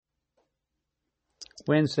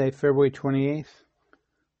Wednesday, February 28th,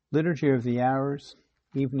 Liturgy of the Hours,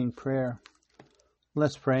 Evening Prayer.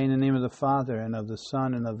 Let's pray in the name of the Father, and of the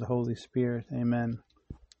Son, and of the Holy Spirit. Amen.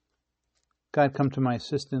 God, come to my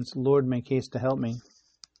assistance. Lord, make haste to help me.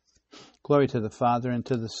 Glory to the Father, and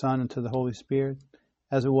to the Son, and to the Holy Spirit,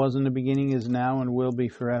 as it was in the beginning, is now, and will be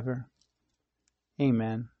forever.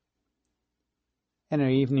 Amen. And our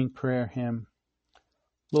evening prayer hymn.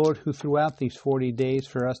 Lord, who throughout these 40 days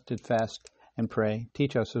for us did fast and pray,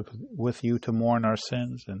 teach us with you to mourn our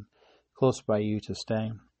sins, and close by you to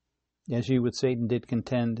stay, as you with Satan did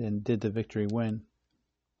contend, and did the victory win.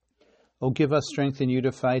 O give us strength in you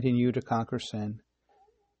to fight, and you to conquer sin.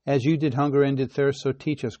 As you did hunger and did thirst, so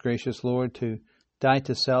teach us, gracious Lord, to die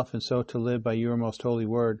to self, and so to live by your most holy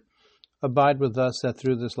word. Abide with us, that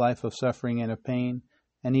through this life of suffering and of pain,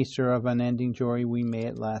 an Easter of unending joy we may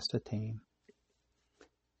at last attain.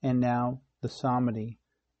 And now the psalmody,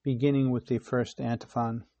 beginning with the first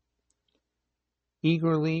antiphon.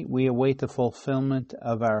 Eagerly we await the fulfillment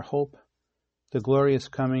of our hope, the glorious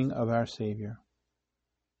coming of our Savior.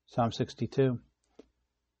 Psalm 62.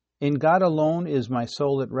 In God alone is my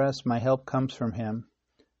soul at rest, my help comes from him.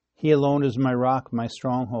 He alone is my rock, my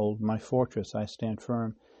stronghold, my fortress, I stand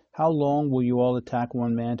firm. How long will you all attack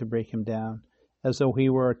one man to break him down, as though he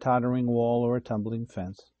were a tottering wall or a tumbling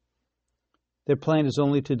fence? Their plan is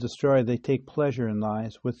only to destroy. They take pleasure in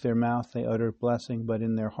lies. With their mouth they utter blessing, but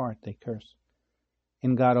in their heart they curse.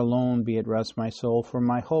 In God alone be at rest my soul, for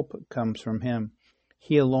my hope comes from him.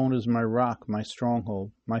 He alone is my rock, my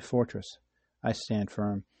stronghold, my fortress. I stand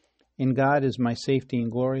firm. In God is my safety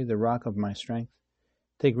and glory, the rock of my strength.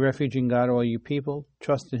 Take refuge in God, all you people.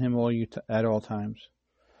 Trust in him at all times.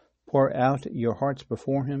 Pour out your hearts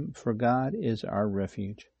before him, for God is our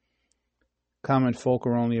refuge. Common folk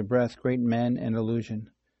are only a breath, great men an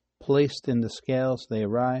illusion. Placed in the scales they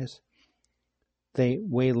arise. They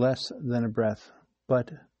weigh less than a breath.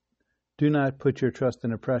 But do not put your trust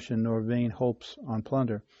in oppression, nor vain hopes on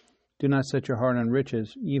plunder. Do not set your heart on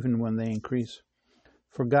riches, even when they increase.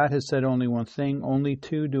 For God has said only one thing, only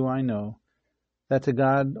two do I know, that to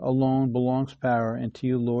God alone belongs power, and to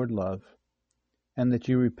you, Lord, love, and that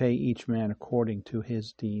you repay each man according to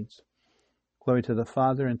his deeds. Glory to the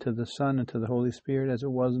Father, and to the Son, and to the Holy Spirit, as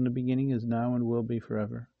it was in the beginning, is now, and will be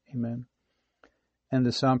forever. Amen. And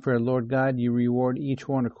the Psalm prayer, Lord God, you reward each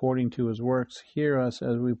one according to his works. Hear us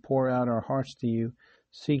as we pour out our hearts to you,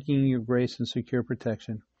 seeking your grace and secure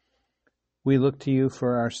protection. We look to you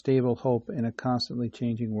for our stable hope in a constantly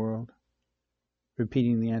changing world.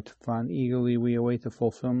 Repeating the antiphon, eagerly we await the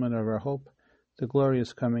fulfillment of our hope, the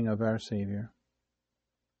glorious coming of our Savior.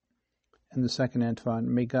 And the second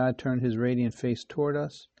antiphon, may God turn his radiant face toward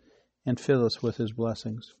us and fill us with his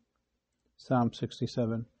blessings. Psalm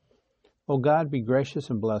 67. O God, be gracious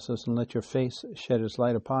and bless us, and let your face shed its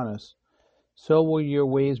light upon us. So will your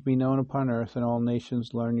ways be known upon earth, and all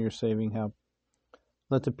nations learn your saving help.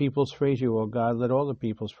 Let the peoples praise you, O God, let all the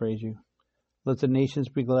peoples praise you. Let the nations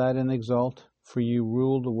be glad and exult, for you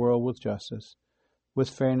rule the world with justice. With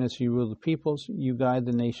fairness you rule the peoples, you guide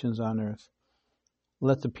the nations on earth.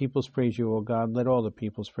 Let the peoples praise you, O God, let all the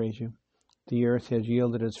peoples praise you. The earth has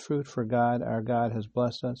yielded its fruit, for God, our God, has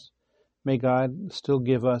blessed us. May God still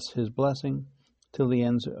give us his blessing, till the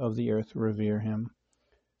ends of the earth revere him.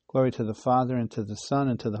 Glory to the Father, and to the Son,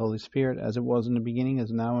 and to the Holy Spirit, as it was in the beginning,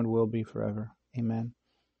 is now, and will be forever. Amen.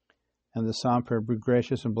 And the Psalm prayer, be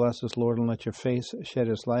gracious and bless us, Lord, and let your face shed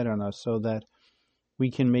its light on us, so that we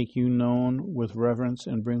can make you known with reverence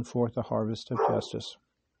and bring forth a harvest of justice.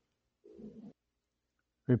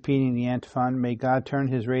 Repeating the antiphon, may God turn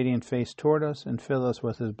his radiant face toward us and fill us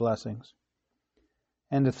with his blessings.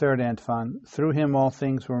 And the third antiphon, through him all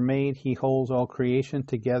things were made, he holds all creation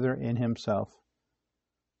together in himself.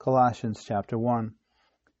 Colossians chapter 1.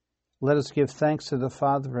 Let us give thanks to the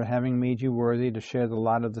Father for having made you worthy to share the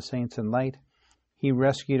lot of the saints in light. He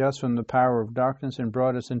rescued us from the power of darkness and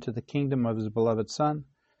brought us into the kingdom of his beloved Son.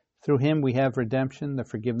 Through him we have redemption, the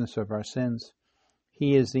forgiveness of our sins.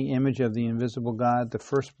 He is the image of the invisible God, the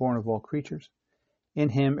firstborn of all creatures. In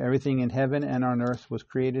him everything in heaven and on earth was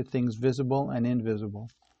created, things visible and invisible.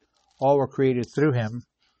 All were created through him.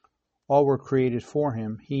 All were created for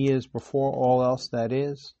him. He is before all else that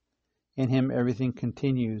is. In him everything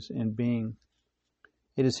continues in being.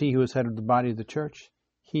 It is he who is head of the body of the church,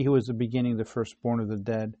 he who is the beginning, the firstborn of the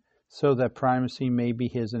dead, so that primacy may be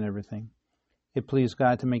his in everything. It pleased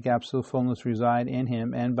God to make absolute fullness reside in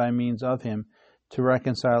him, and by means of him to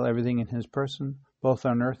reconcile everything in his person, both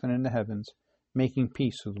on earth and in the heavens, making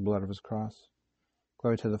peace through the blood of his cross.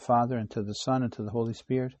 Glory to the Father, and to the Son, and to the Holy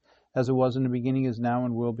Spirit, as it was in the beginning, is now,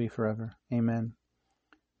 and will be forever. Amen.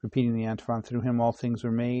 Repeating the antiphon, through him all things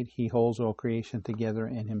were made. He holds all creation together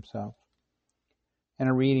in himself. And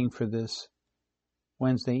a reading for this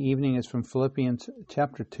Wednesday evening is from Philippians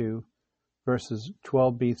chapter 2, verses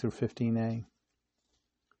 12b through 15a.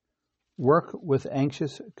 Work with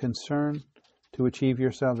anxious concern to achieve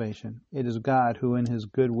your salvation. It is God who, in his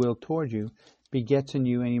good will toward you, begets in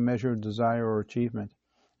you any measure of desire or achievement.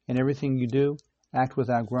 In everything you do, act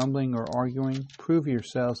without grumbling or arguing. Prove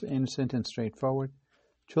yourselves innocent and straightforward,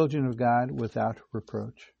 children of God without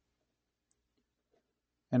reproach.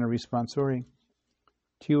 And a responsorial.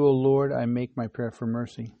 To you, O Lord, I make my prayer for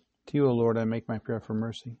mercy. To you, O Lord, I make my prayer for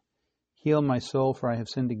mercy. Heal my soul, for I have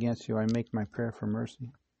sinned against you. I make my prayer for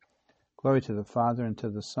mercy. Glory to the Father, and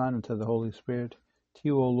to the Son, and to the Holy Spirit. To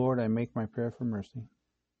you, O Lord, I make my prayer for mercy.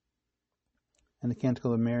 And the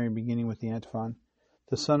Canticle of Mary, beginning with the antiphon.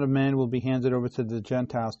 The Son of Man will be handed over to the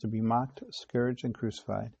Gentiles to be mocked, scourged, and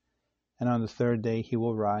crucified. And on the third day he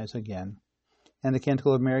will rise again. And the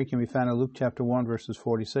Canticle of Mary can be found in Luke chapter 1, verses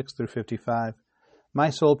 46 through 55. My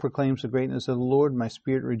soul proclaims the greatness of the Lord. My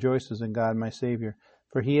spirit rejoices in God my Savior,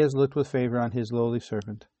 for he has looked with favor on his lowly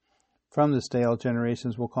servant. From this day all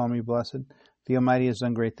generations will call me blessed. The Almighty has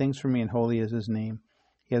done great things for me, and holy is his name.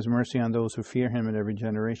 He has mercy on those who fear him in every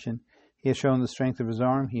generation. He has shown the strength of his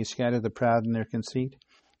arm. He has scattered the proud in their conceit.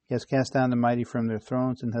 He has cast down the mighty from their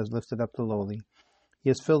thrones, and has lifted up the lowly. He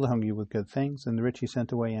has filled the hungry with good things, and the rich he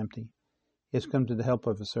sent away empty. He has come to the help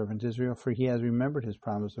of his servant Israel, for he has remembered his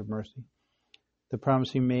promise of mercy, the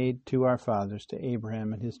promise he made to our fathers, to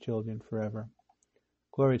Abraham and his children forever.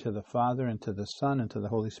 Glory to the Father, and to the Son, and to the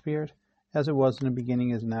Holy Spirit, as it was in the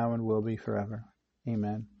beginning, is now, and will be forever.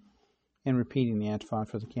 Amen. And repeating the antiphon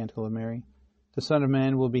for the Canticle of Mary. The Son of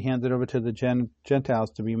Man will be handed over to the Gentiles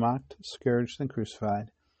to be mocked, scourged, and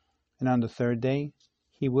crucified. And on the third day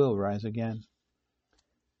he will rise again.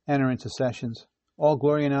 And our intercessions. All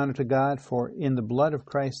glory and honor to God, for in the blood of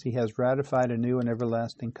Christ he has ratified a new and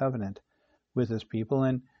everlasting covenant with his people,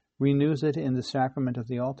 and renews it in the sacrament of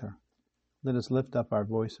the altar. Let us lift up our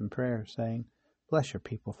voice in prayer, saying, Bless your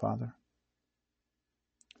people, Father.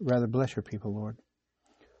 Rather, bless your people, Lord.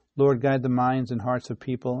 Lord, guide the minds and hearts of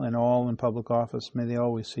people and all in public office. May they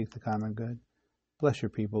always seek the common good. Bless your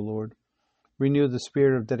people, Lord. Renew the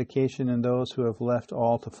spirit of dedication in those who have left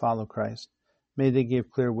all to follow Christ. May they give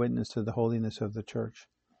clear witness to the holiness of the Church.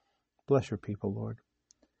 Bless your people, Lord.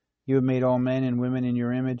 You have made all men and women in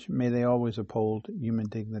your image. May they always uphold human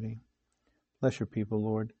dignity. Bless your people,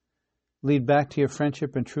 Lord. Lead back to your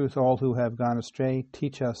friendship and truth all who have gone astray.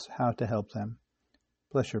 Teach us how to help them.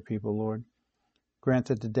 Bless your people, Lord. Grant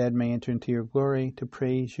that the dead may enter into your glory to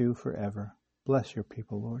praise you forever. Bless your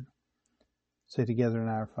people, Lord. Say together in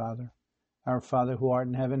Our Father. Our Father, who art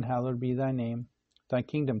in heaven, hallowed be thy name. Thy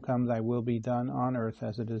kingdom come, thy will be done on earth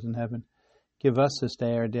as it is in heaven. Give us this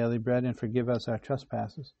day our daily bread, and forgive us our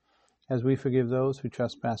trespasses, as we forgive those who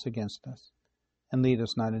trespass against us. And lead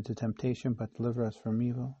us not into temptation, but deliver us from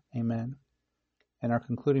evil. Amen. In our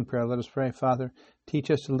concluding prayer, let us pray. Father,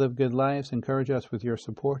 teach us to live good lives, encourage us with your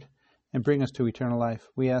support, and bring us to eternal life.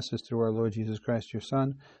 We ask this through our Lord Jesus Christ, your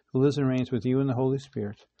Son, who lives and reigns with you in the Holy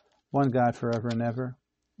Spirit, one God forever and ever.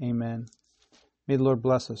 Amen. May the Lord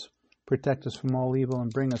bless us, protect us from all evil,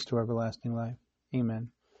 and bring us to everlasting life.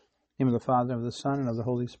 Amen. In the name of the Father, and of the Son, and of the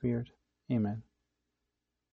Holy Spirit. Amen.